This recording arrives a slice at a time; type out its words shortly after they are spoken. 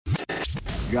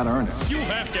You gotta earn it. You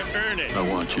have to earn it. I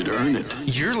want you to earn it.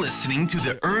 You're listening to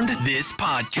the Earned This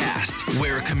podcast,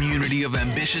 where a community of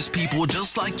ambitious people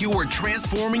just like you are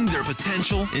transforming their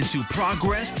potential into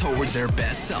progress towards their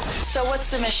best self. So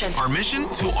what's the mission? Our mission?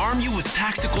 To arm you with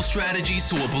tactical strategies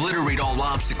to obliterate all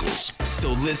obstacles.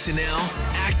 So listen now,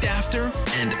 act after,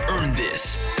 and earn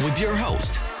this with your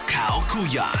host, Kyle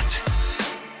Kuyat.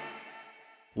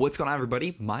 What's going on,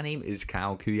 everybody? My name is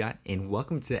Kyle Kuyat, and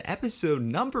welcome to episode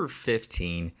number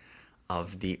 15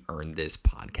 of the Earn This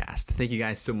podcast. Thank you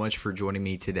guys so much for joining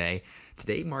me today.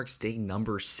 Today marks day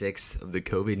number 6 of the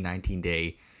COVID-19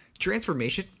 Day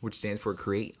Transformation, which stands for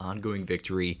Create Ongoing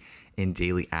Victory in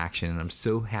Daily Action. And I'm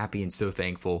so happy and so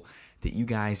thankful that you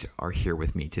guys are here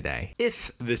with me today.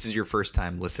 If this is your first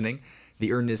time listening,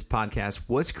 the Earn This podcast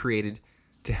was created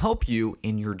to help you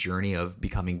in your journey of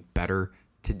becoming better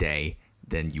today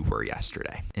than you were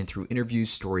yesterday. And through interviews,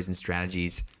 stories, and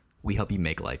strategies, we help you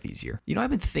make life easier. You know, I've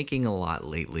been thinking a lot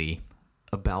lately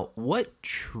about what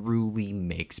truly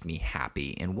makes me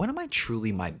happy and when am I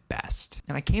truly my best.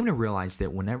 And I came to realize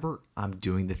that whenever I'm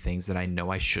doing the things that I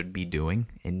know I should be doing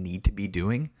and need to be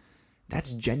doing,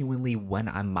 that's genuinely when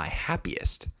I'm my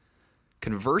happiest.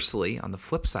 Conversely, on the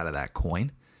flip side of that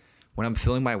coin, when I'm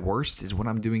feeling my worst is when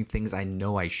I'm doing things I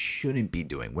know I shouldn't be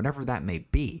doing, whatever that may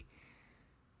be.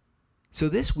 So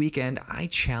this weekend, I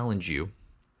challenge you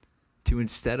to,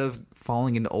 instead of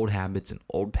falling into old habits and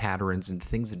old patterns and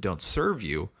things that don't serve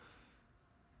you,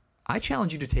 I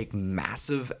challenge you to take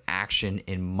massive action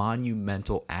and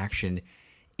monumental action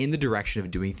in the direction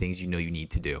of doing things you know you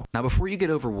need to do. Now, before you get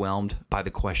overwhelmed by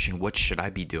the question, what should I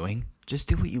be doing? Just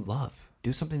do what you love.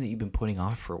 Do something that you've been putting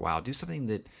off for a while. Do something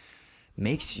that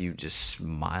makes you just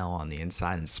smile on the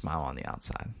inside and smile on the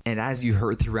outside. And as you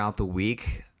heard throughout the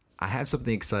week, I have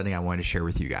something exciting I want to share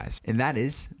with you guys. And that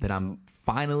is that I'm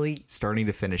finally starting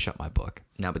to finish up my book.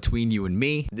 Now, between you and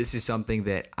me, this is something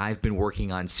that I've been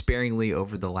working on sparingly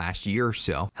over the last year or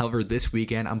so. However, this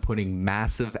weekend, I'm putting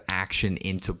massive action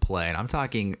into play. And I'm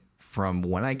talking from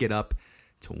when I get up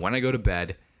to when I go to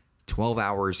bed, 12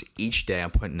 hours each day.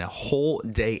 I'm putting a whole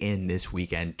day in this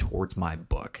weekend towards my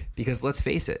book. Because let's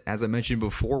face it, as I mentioned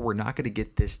before, we're not going to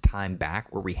get this time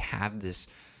back where we have this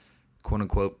quote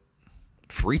unquote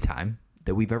free time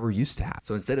that we've ever used to have.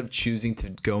 So instead of choosing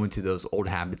to go into those old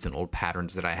habits and old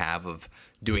patterns that I have of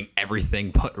doing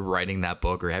everything but writing that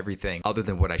book or everything other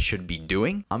than what I should be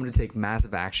doing, I'm going to take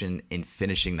massive action in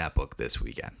finishing that book this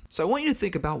weekend. So I want you to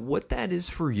think about what that is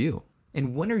for you.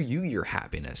 And when are you your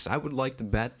happiness? I would like to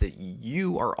bet that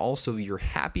you are also your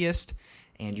happiest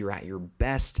and you're at your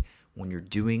best when you're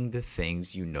doing the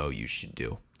things you know you should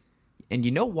do. And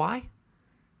you know why?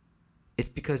 It's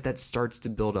because that starts to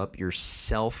build up your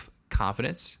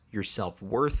self-confidence, your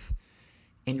self-worth,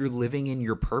 and you're living in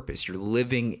your purpose. You're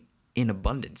living in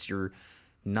abundance. You're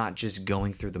not just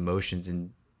going through the motions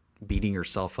and beating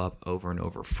yourself up over and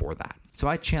over for that. So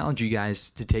I challenge you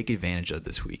guys to take advantage of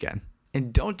this weekend.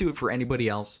 And don't do it for anybody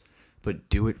else, but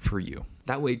do it for you.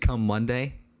 That way, come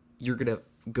Monday, you're going to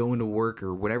go into work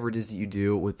or whatever it is that you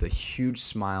do with a huge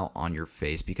smile on your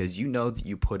face because you know that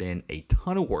you put in a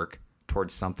ton of work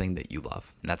towards something that you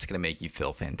love. And that's going to make you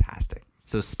feel fantastic.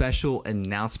 So special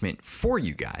announcement for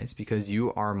you guys because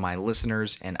you are my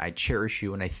listeners and I cherish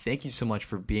you. And I thank you so much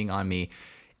for being on me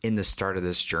in the start of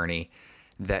this journey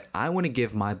that I want to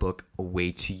give my book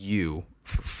away to you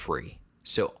for free.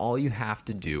 So all you have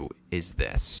to do is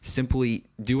this. Simply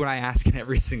do what I ask in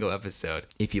every single episode.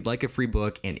 If you'd like a free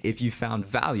book and if you found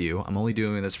value, I'm only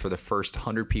doing this for the first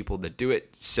 100 people that do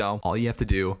it. So all you have to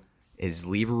do is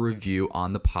leave a review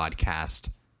on the podcast,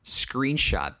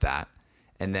 screenshot that,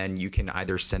 and then you can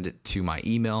either send it to my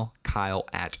email,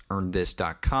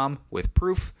 kyle@earnthis.com with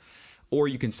proof, or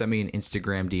you can send me an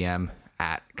Instagram DM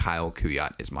at Kyle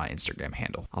Kuyat is my Instagram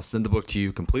handle. I'll send the book to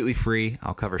you completely free.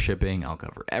 I'll cover shipping. I'll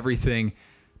cover everything.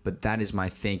 But that is my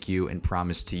thank you and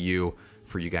promise to you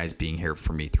for you guys being here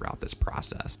for me throughout this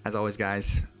process. As always,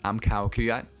 guys, I'm Kyle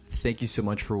Kuyat. Thank you so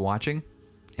much for watching,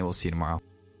 and we'll see you tomorrow.